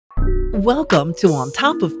Welcome to On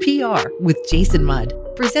Top of PR with Jason Mudd,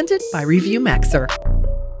 presented by Review Maxer.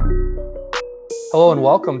 Hello and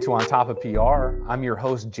welcome to On Top of PR. I'm your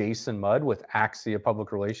host, Jason Mudd with Axia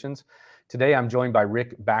Public Relations. Today, I'm joined by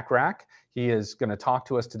Ric Bachrach. He is going to talk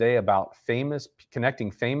to us today about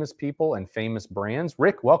connecting famous people and famous brands.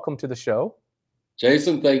 Ric, welcome to the show.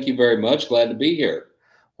 Jason, thank you very much. Glad to be here.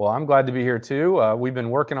 Well, I'm glad to be here too. We've been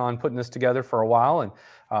working on putting this together for a while and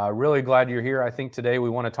really glad you're here. I think today we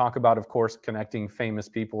want to talk about, of course, connecting famous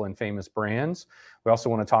people and famous brands. We also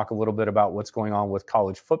want to talk a little bit about what's going on with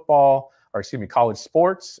college football, college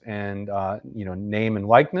sports and, name and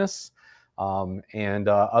likeness and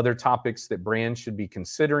other topics that brands should be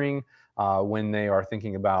considering when they are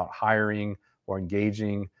thinking about hiring or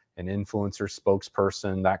engaging an influencer,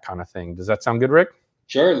 spokesperson, that kind of thing. Does that sound good, Ric?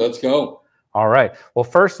 Sure, let's go. All right. Well,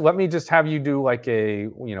 first, let me just have you do like a,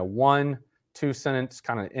 1-2 sentence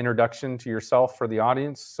kind of introduction to yourself for the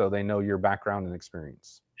audience so they know your background and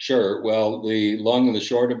experience. Sure. Well, the long and the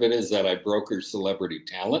short of it is that I broker celebrity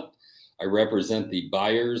talent. I represent the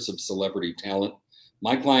buyers of celebrity talent.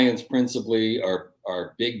 My clients principally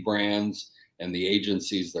are big brands and the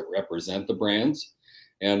agencies that represent the brands.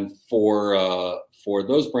 And for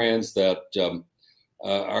those brands that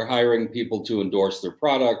are hiring people to endorse their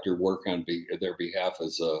product or work on their behalf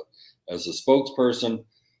as a spokesperson,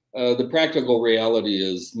 the practical reality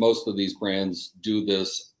is most of these brands do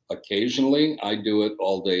this occasionally. I do it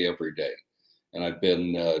all day, every day. And I've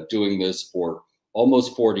been doing this for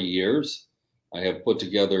almost 40 years. I have put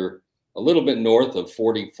together a little bit north of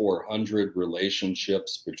 4,400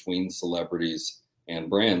 relationships between celebrities and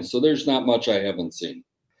brands. So there's not much I haven't seen.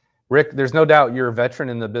 Ric, there's no doubt you're a veteran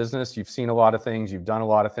in the business. You've seen a lot of things. You've done a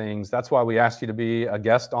lot of things. That's why we asked you to be a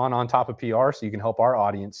guest on Top of PR, so you can help our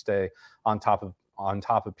audience stay on top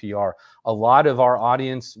of PR. A lot of our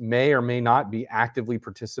audience may or may not be actively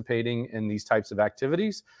participating in these types of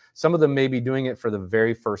activities. Some of them may be doing it for the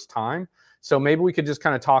very first time. So maybe we could just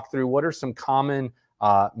kind of talk through what are some common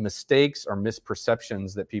mistakes or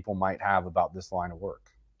misperceptions that people might have about this line of work.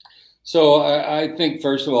 So I think,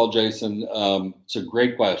 first of all, Jason, it's a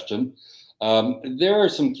great question. There are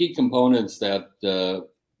some key components that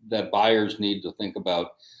buyers need to think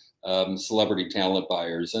about, celebrity talent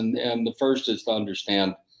buyers. And the first is to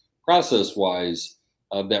understand process-wise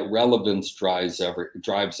that relevance drives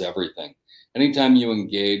everything. Anytime you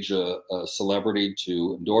engage a celebrity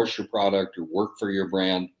to endorse your product or work for your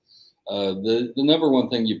brand, the number one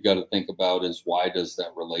thing you've got to think about is, why does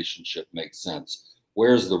that relationship make sense?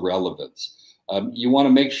 Where's the relevance? You want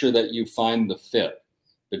to make sure that you find the fit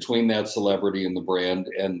between that celebrity and the brand.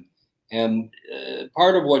 And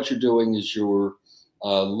part of what you're doing is you're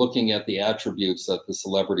looking at the attributes that the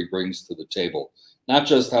celebrity brings to the table. Not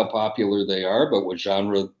just how popular they are, but what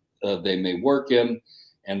genre they may work in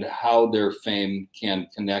and how their fame can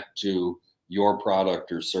connect to your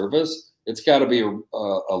product or service. It's got to be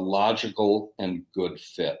a logical and good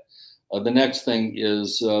fit. The next thing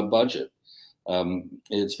is budget.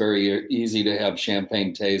 It's very easy to have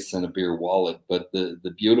champagne tastes and a beer wallet, but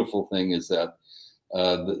the beautiful thing is that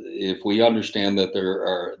if we understand that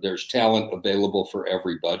there's talent available for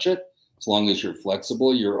every budget, as long as you're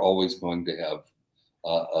flexible, you're always going to have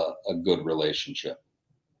a good relationship.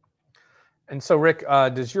 And so, Ric,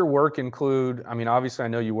 does your work include, obviously I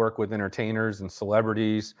know you work with entertainers and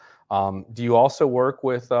celebrities. Do you also work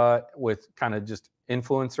with kind of just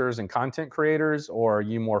influencers and content creators, or are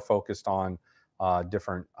you more focused on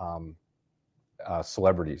different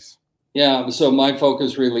celebrities? Yeah, so my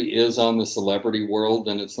focus really is on the celebrity world,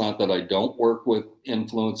 and it's not that I don't work with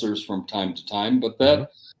influencers from time to time, but that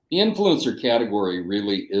the influencer category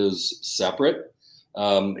really is separate.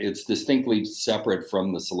 It's distinctly separate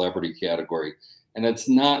from the celebrity category. And it's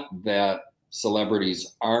not that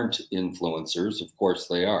celebrities aren't influencers. Of course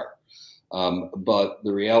they are. But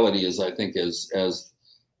the reality is, I think as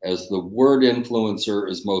the word influencer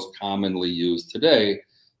is most commonly used today,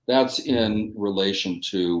 that's in relation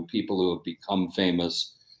to people who have become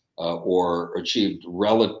famous or achieved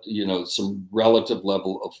some relative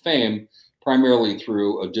level of fame, primarily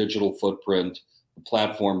through a digital footprint, the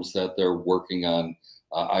platforms that they're working on,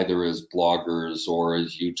 either as bloggers or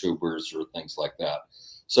as YouTubers or things like that.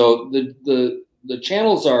 So the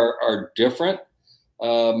channels are different.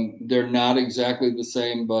 They're not exactly the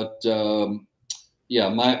same, but yeah,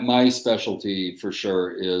 my specialty for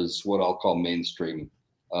sure is what I'll call mainstream,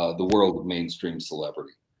 the world of mainstream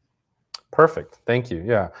celebrity. Perfect. Thank you.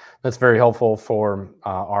 Yeah, that's very helpful for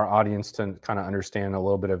our audience to kind of understand a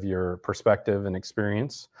little bit of your perspective and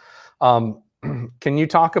experience. Can you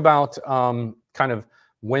talk about kind of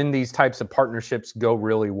when these types of partnerships go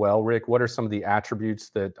really well, Rick, what are some of the attributes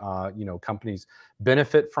that companies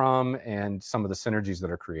benefit from, and some of the synergies that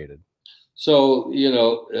are created? So,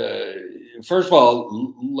 first of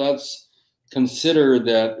all, let's consider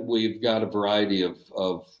that we've got a variety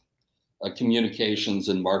of communications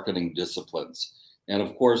and marketing disciplines, and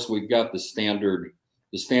of course, we've got the standard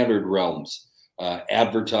realms,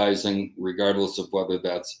 advertising, regardless of whether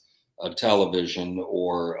that's television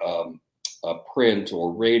or print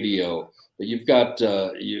or radio. But you've got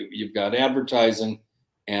advertising,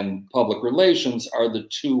 and public relations are the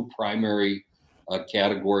two primary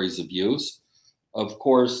categories of use. Of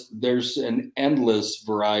course, there's an endless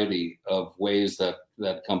variety of ways that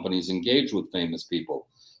companies engage with famous people.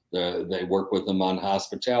 They work with them on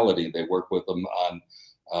hospitality. They work with them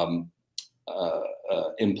on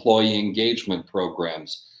employee engagement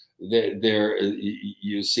programs.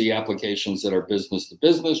 You see applications that are business to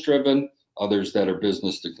business driven, others that are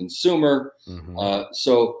business to consumer.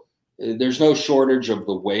 So there's no shortage of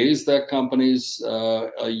the ways that companies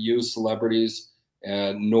use celebrities,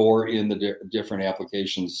 nor in the different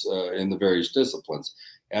applications in the various disciplines: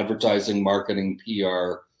 advertising, marketing,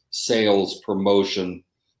 PR, sales, promotion.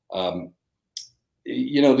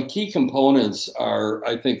 The key components are,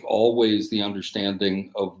 I think, always the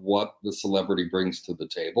understanding of what the celebrity brings to the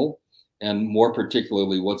table, and more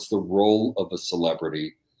particularly, what's the role of a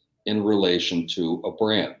celebrity in relation to a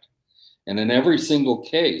brand. And in every single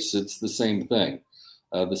case, it's the same thing.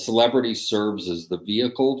 The celebrity serves as the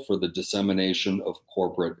vehicle for the dissemination of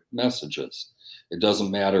corporate messages. It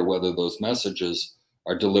doesn't matter whether those messages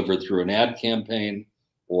are delivered through an ad campaign,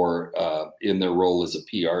 or in their role as a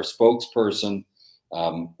PR spokesperson,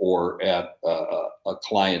 or at a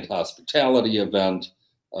client hospitality event,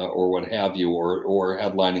 or what have you, or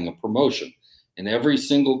headlining a promotion. In every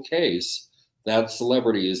single case, that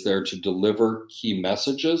celebrity is there to deliver key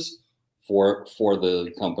messages for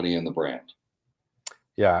the company and the brand.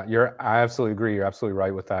 Yeah, I absolutely agree. You're absolutely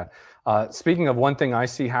right with that. Speaking of, one thing I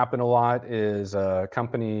see happen a lot is a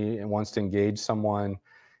company wants to engage someone,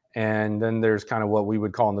 and then there's kind of what we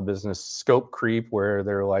would call in the business scope creep, where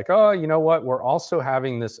they're like, oh, you know what, we're also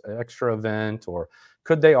having this extra event, or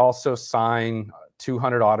could they also sign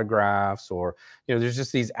 200 autographs, or, there's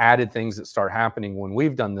just these added things that start happening when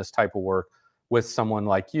we've done this type of work with someone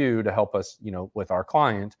like you to help us, with our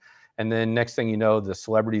client. And then next thing you know, the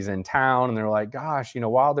celebrity's in town, and they're like, gosh,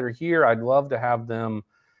 while they're here, I'd love to have them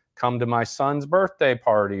come to my son's birthday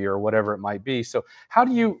party, or whatever it might be. So how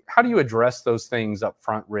do you address those things up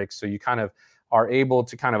front, Rick, so you kind of are able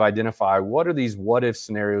to kind of identify what are these what if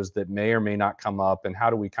scenarios that may or may not come up, and how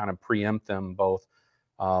do we kind of preempt them both,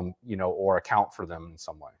 or account for them in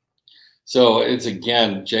some way? So it's,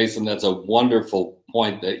 again, Jason, that's a wonderful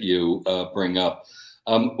point that you bring up.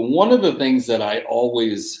 One of the things that I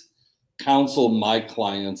always counsel my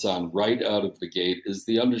clients on right out of the gate is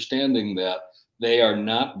the understanding that they are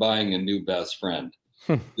not buying a new best friend.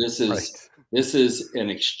 This is Right. This is an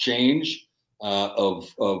exchange of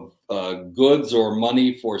goods or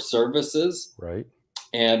money for services. Right.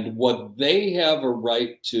 And what they have a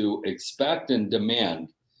right to expect and demand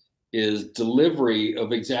is delivery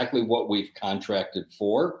of exactly what we've contracted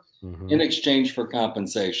for in exchange for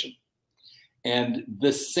compensation. And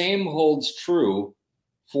the same holds true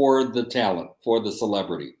for the talent, for the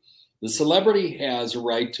celebrity. The celebrity has a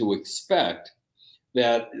right to expect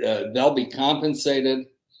that they'll be compensated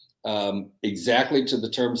exactly to the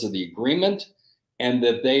terms of the agreement, and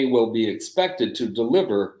that they will be expected to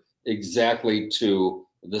deliver exactly to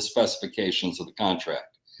the specifications of the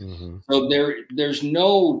contract. So there's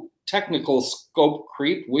no technical scope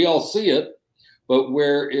creep. We all see it, but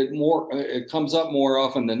where it comes up more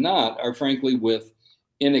often than not are, frankly, with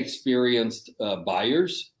inexperienced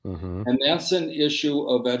buyers. And that's an issue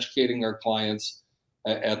of educating our clients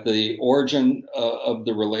at the origin of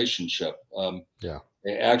the relationship.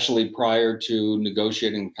 Actually, prior to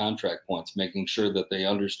negotiating the contract points, making sure that they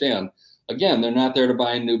understand, again, they're not there to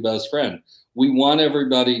buy a new best friend. We want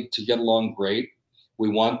everybody to get along great. We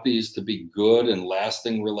want these to be good and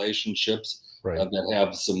lasting relationships that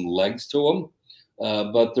have some legs to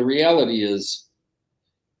them. But the reality is,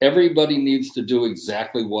 everybody needs to do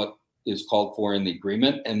exactly what is called for in the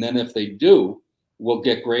agreement. And then if they do, we'll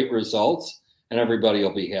get great results, and everybody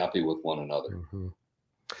will be happy with one another.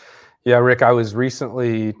 Yeah, Rick, I was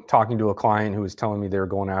recently talking to a client who was telling me they were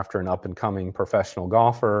going after an up and coming professional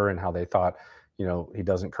golfer, and how they thought, he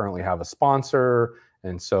doesn't currently have a sponsor.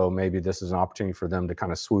 And so maybe this is an opportunity for them to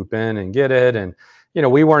kind of swoop in and get it. And,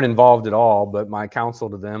 we weren't involved at all, but my counsel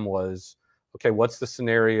to them was, okay, what's the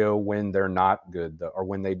scenario when they're not good, or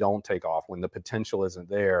when they don't take off, when the potential isn't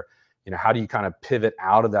there? how do you kind of pivot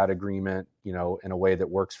out of that agreement, in a way that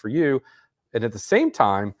works for you? And at the same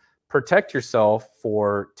time, protect yourself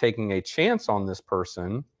for taking a chance on this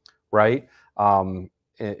person, right?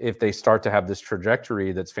 If they start to have this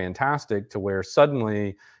trajectory that's fantastic to where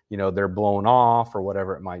suddenly, they're blown off or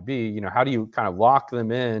whatever it might be, how do you kind of lock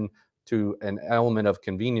them in to an element of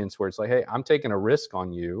convenience where it's like, hey, I'm taking a risk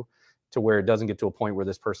on you, to where it doesn't get to a point where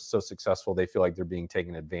this person's so successful they feel like they're being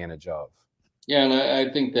taken advantage of. Yeah, and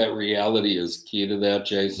I think that reality is key to that,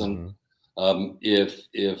 Jason.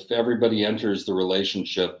 If everybody enters the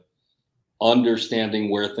relationship understanding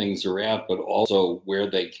where things are at, but also where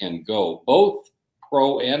they can go, both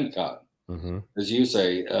pro and con. As you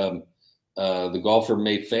say, the golfer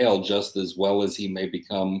may fail just as well as he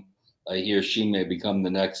or she may become the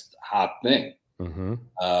next hot thing.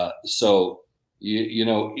 So,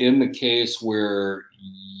 in the case where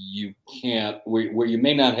where you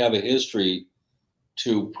may not have a history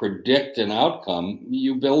to predict an outcome,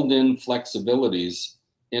 you build in flexibilities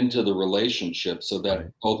into the relationship so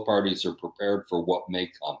that both parties are prepared for what may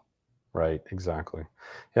come. Right, exactly.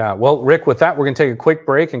 Yeah, well, Rick, with that, we're going to take a quick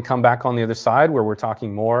break and come back on the other side where we're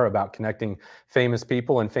talking more about connecting famous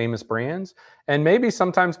people and famous brands, and maybe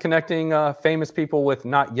sometimes connecting famous people with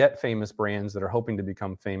not yet famous brands that are hoping to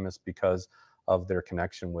become famous because of their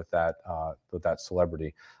connection with that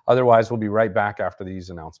celebrity. Otherwise, we'll be right back after these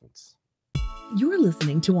announcements. You're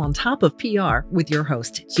listening to On Top of PR with your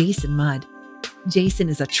host, Jason Mudd. Jason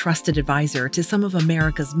is a trusted advisor to some of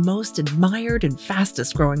America's most admired and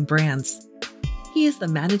fastest growing brands. He is the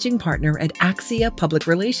managing partner at Axia Public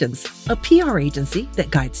Relations, a PR agency that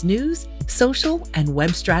guides news, social, and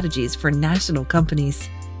web strategies for national companies.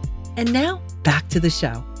 And now, back to the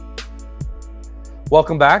show.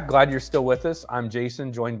 Welcome back. Glad you're still with us. I'm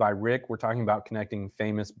Jason, joined by Rick. We're talking about connecting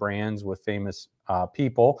famous brands with famous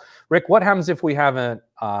people. Rick, what happens if we have an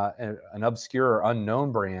obscure or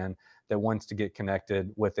unknown brand that wants to get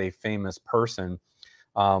connected with a famous person?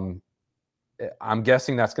 I'm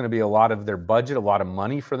guessing that's going to be a lot of their budget, a lot of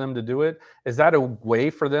money for them to do it. Is that a good way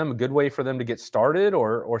for them to get started,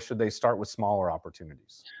 or should they start with smaller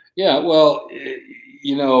opportunities? Yeah, well,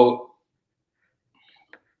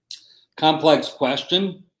 complex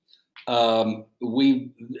question.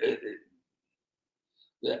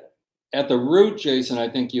 At the root, Jason, I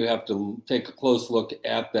think you have to take a close look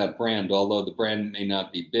at that brand. Although the brand may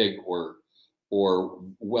not be big or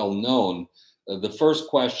well known, the first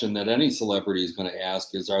question that any celebrity is going to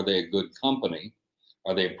ask is, are they a good company?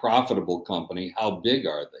 Are they a profitable company? How big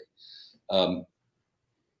are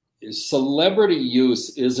they? Celebrity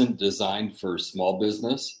use isn't designed for small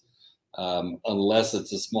business, unless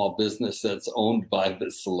it's a small business that's owned by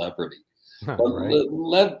the celebrity.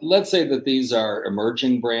 But let's say that these are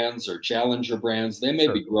emerging brands or challenger brands. They may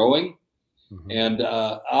be growing. And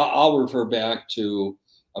I'll refer back to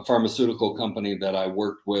a pharmaceutical company that I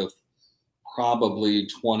worked with probably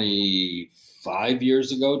 25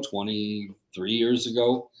 years ago, 23 years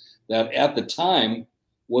ago, that at the time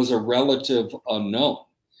was a relative unknown.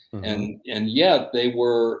 And yet they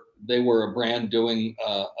were a brand doing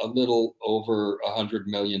a little over $100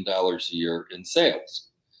 million a year in sales.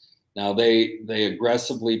 Now, they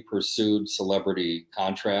aggressively pursued celebrity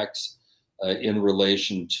contracts in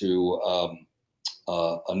relation to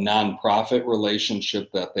a nonprofit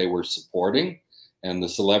relationship that they were supporting, and the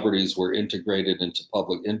celebrities were integrated into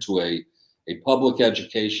a public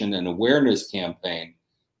education and awareness campaign,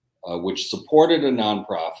 which supported a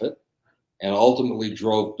nonprofit and ultimately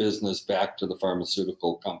drove business back to the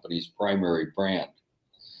pharmaceutical company's primary brand.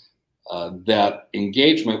 That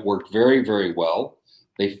engagement worked very, very well.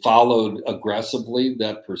 They followed aggressively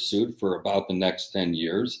that pursuit for about the next 10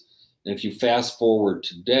 years. And if you fast forward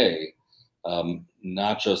today,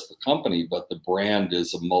 not just the company, but the brand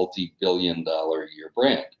is a multi-billion-dollar a year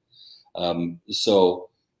brand. So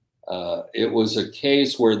it was a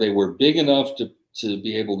case where they were big enough to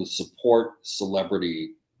be able to support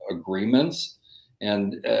celebrity agreements.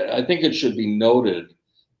 And I think it should be noted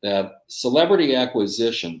that celebrity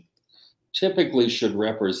acquisition typically should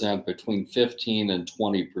represent between 15 and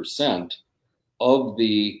 20% of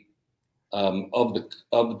the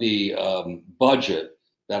budget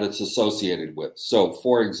that it's associated with. So,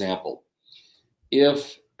 for example,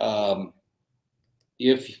 if the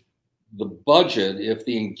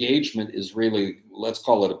engagement is really, let's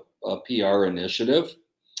call it a PR initiative,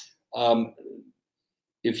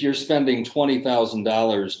 if you're spending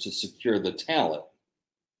 $20,000 to secure the talent,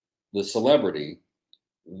 the celebrity,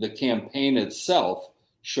 the campaign itself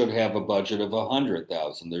should have a budget of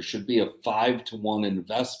 $100,000. There should be a 5-to-1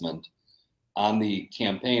 investment on the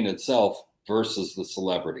campaign itself versus the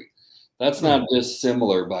celebrity. That's not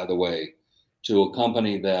dissimilar, by the way, to a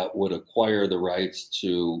company that would acquire the rights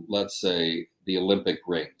to, let's say, the Olympic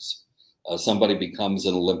rings. Somebody becomes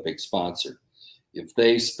an Olympic sponsor. If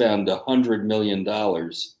they spend $100 million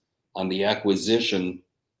on the acquisition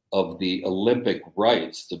of the Olympic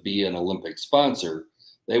rights to be an Olympic sponsor,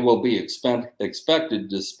 they will be expected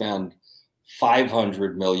to spend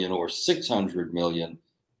 500 million or 600 million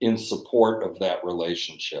in support of that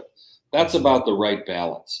relationship. That's about the right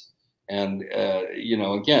balance. And,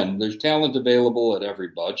 again, there's talent available at every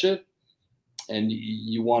budget, and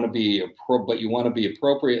you want to be, but you want to be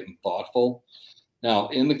appropriate and thoughtful. Now,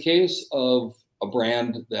 in the case of a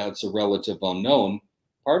brand that's a relative unknown,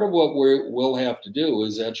 part of what we'll have to do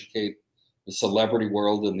is educate the celebrity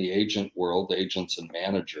world and the agent world, agents and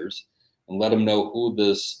managers, and let them know who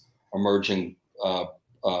this emerging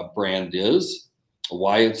brand is,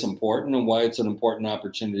 why it's important, and why it's an important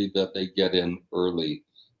opportunity that they get in early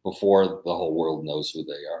before the whole world knows who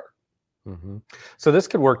they are. Mm-hmm. So this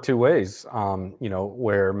could work two ways,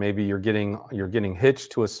 where maybe you're getting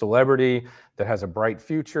hitched to a celebrity that has a bright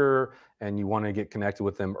future, and you want to get connected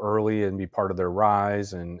with them early and be part of their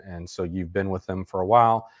rise, and so you've been with them for a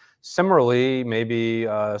while. Similarly, maybe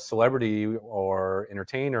a celebrity or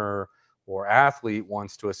entertainer or athlete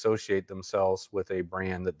wants to associate themselves with a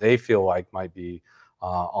brand that they feel like might be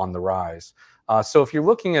on the rise. So if you're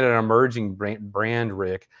looking at an emerging brand,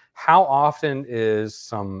 Ric, how often is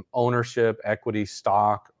some ownership, equity,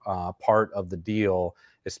 stock part of the deal,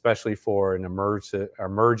 especially for an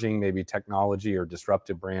emerging maybe technology or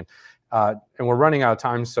disruptive brand? And we're running out of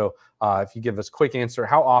time, so if you give us a quick answer,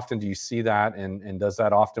 how often do you see that, and does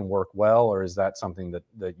that often work well, or is that something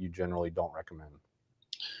that you generally don't recommend?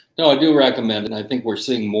 No, I do recommend it, and I think we're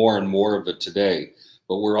seeing more and more of it today.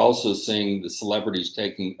 But we're also seeing the celebrities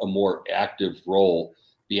taking a more active role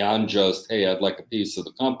beyond just, hey, I'd like a piece of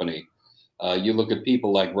the company. You look at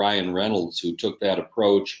people like Ryan Reynolds, who took that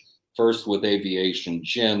approach first with Aviation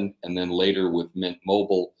Gin and then later with Mint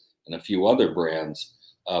Mobile and a few other brands.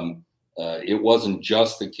 It wasn't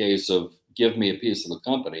just the case of give me a piece of the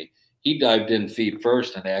company. He dived in feet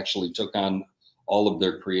first and actually took on all of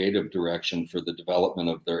their creative direction for the development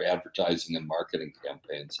of their advertising and marketing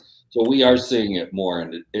campaigns. So we are seeing it more,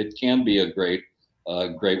 and it can be a great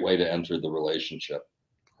way to enter the relationship.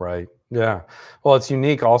 Right. Yeah. Well, it's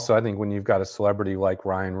unique also, I think, when you've got a celebrity like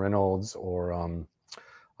Ryan Reynolds or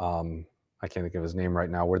I can't think of his name right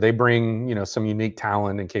now, where they bring, some unique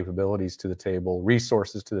talent and capabilities to the table,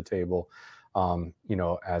 resources to the table,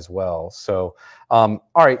 as well. So, all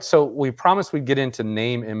right. So we promised we'd get into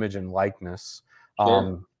name, image, and likeness.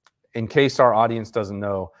 Sure. In case our audience doesn't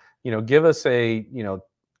know, give us a,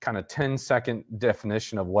 kind of 10-second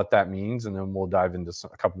definition of what that means, and then we'll dive into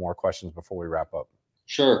a couple more questions before we wrap up.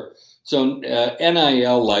 Sure. So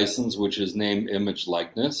NIL license, which is name, image,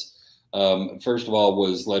 likeness, first of all,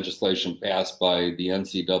 was legislation passed by the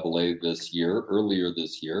NCAA earlier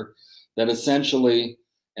this year, that essentially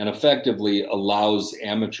and effectively allows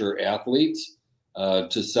amateur athletes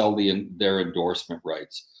to sell their endorsement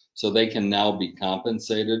rights. So they can now be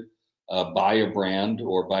compensated by a brand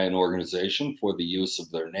or by an organization for the use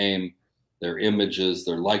of their name, their images,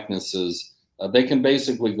 their likenesses. They can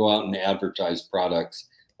basically go out and advertise products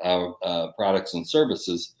and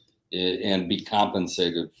services and be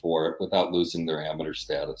compensated for it without losing their amateur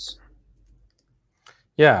status.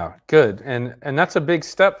 Yeah, good. And that's a big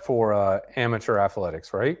step for amateur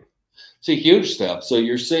athletics, right? It's a huge step. So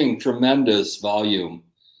you're seeing tremendous volume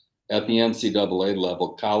at the NCAA level.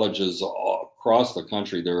 Colleges across the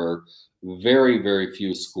country, there are very, very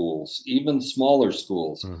few schools, even smaller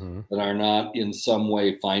schools, that are not in some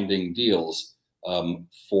way finding deals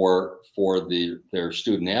for their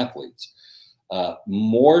student athletes.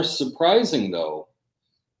 More surprising, though,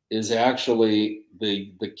 is actually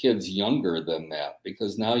the kids younger than that,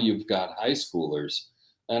 because now you've got high schoolers,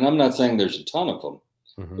 and I'm not saying there's a ton of them,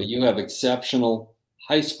 but you have exceptional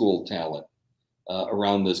high school talent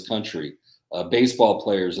around this country. Baseball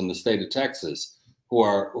players in the state of Texas who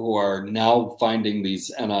are now finding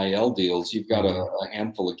these NIL deals. You've got a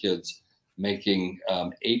handful of kids making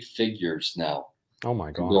 8 figures now. Oh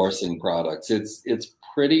my God! Endorsing products. It's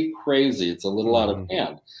pretty crazy. It's a little out of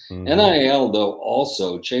hand. NIL, though,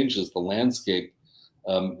 also changes the landscape.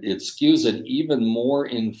 It skews it even more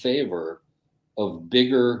in favor of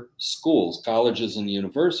bigger schools, colleges, and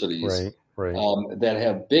universities that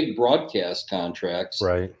have big broadcast contracts.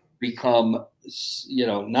 Right. Become,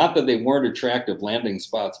 not that they weren't attractive landing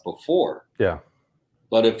spots before. Yeah.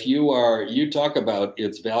 But if you talk about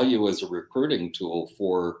its value as a recruiting tool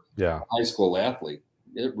for a high school athlete,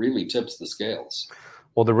 it really tips the scales.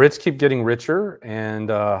 Well, the rich keep getting richer, and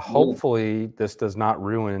hopefully this does not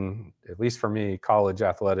ruin, at least for me, college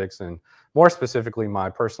athletics, and more specifically my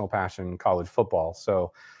personal passion, college football.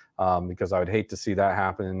 So, because I would hate to see that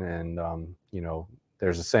happen. And,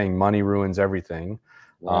 there's a saying, money ruins everything.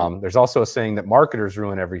 Right. There's also a saying that marketers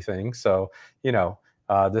ruin everything. So,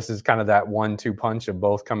 this is kind of that 1-2 punch of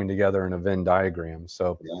both coming together in a Venn diagram.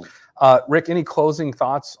 So, Ric, any closing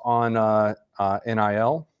thoughts on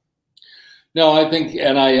NIL? No, I think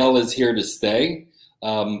NIL is here to stay.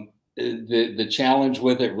 The challenge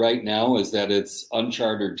with it right now is that it's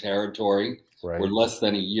uncharted territory. Right. We're less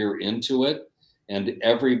than a year into it, and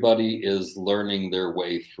everybody is learning their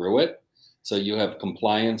way through it. So you have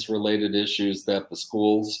compliance-related issues that the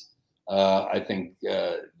schools, I think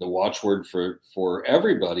the watchword for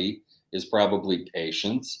everybody is probably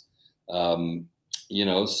patience.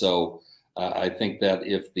 I think that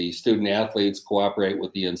if the student athletes cooperate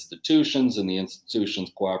with the institutions and the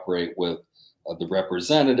institutions cooperate with the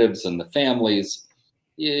representatives and the families,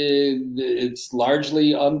 it's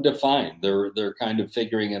largely undefined. They're kind of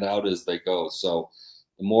figuring it out as they go. So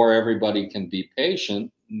the more everybody can be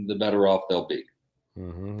patient, the better off they'll be.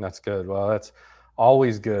 Mm-hmm. That's good. Well, that's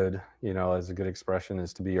always good. As a good expression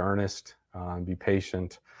is to be earnest, be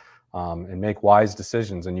patient, and make wise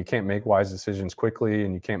decisions. And you can't make wise decisions quickly,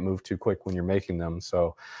 and you can't move too quick when you're making them.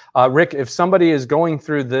 So, Ric, if somebody is going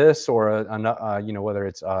through this, or whether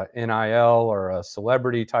it's NIL or a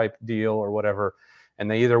celebrity type deal or whatever, and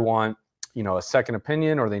they either want a second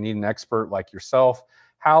opinion or they need an expert like yourself,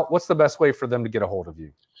 what's the best way for them to get a hold of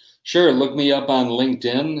you? Sure. Look me up on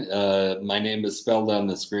LinkedIn. My name is spelled on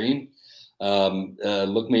the screen.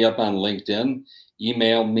 Look me up on LinkedIn.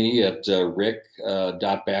 Email me at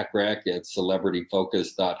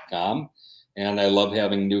ric.bachrach@celebrityfocus.com. And I love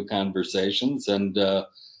having new conversations, and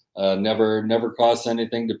never costs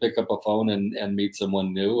anything to pick up a phone and meet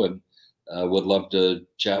someone new, and would love to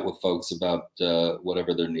chat with folks about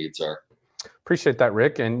whatever their needs are. Appreciate that,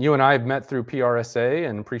 Ric. And you and I have met through PRSA,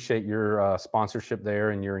 and appreciate your sponsorship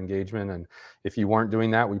there and your engagement. And if you weren't doing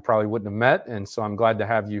that, we probably wouldn't have met. And so I'm glad to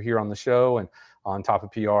have you here on the show and on Top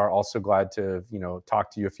of PR. Also glad to, talk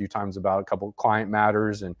to you a few times about a couple of client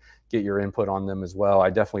matters and get your input on them as well. I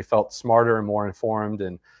definitely felt smarter and more informed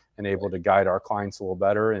and able to guide our clients a little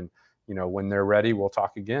better. And, when they're ready, we'll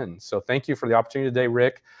talk again. So thank you for the opportunity today,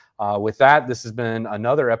 Ric. With that, this has been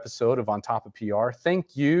another episode of On Top of PR.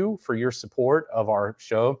 Thank you for your support of our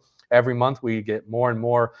show. Every month we get more and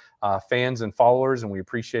more fans and followers, and we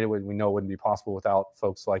appreciate it. We know it wouldn't be possible without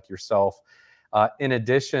folks like yourself. In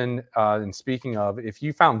addition, and speaking of, if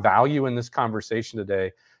you found value in this conversation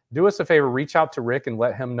today, do us a favor, reach out to Ric and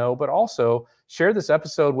let him know, but also share this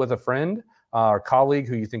episode with a friend or colleague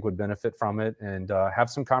who you think would benefit from it, and have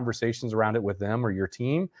some conversations around it with them or your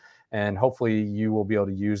team. And hopefully you will be able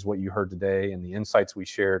to use what you heard today and the insights we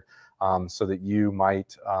shared so that you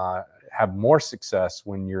might have more success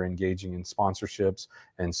when you're engaging in sponsorships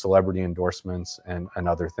and celebrity endorsements and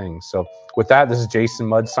other things. So with that, this is Jason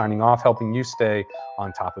Mudd signing off, helping you stay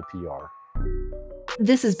on top of PR.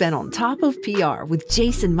 This has been On Top of PR with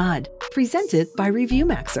Jason Mudd, presented by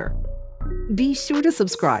ReviewMaxer. Be sure to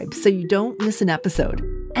subscribe so you don't miss an episode,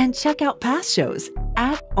 and check out past shows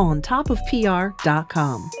at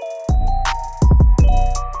ontopofpr.com.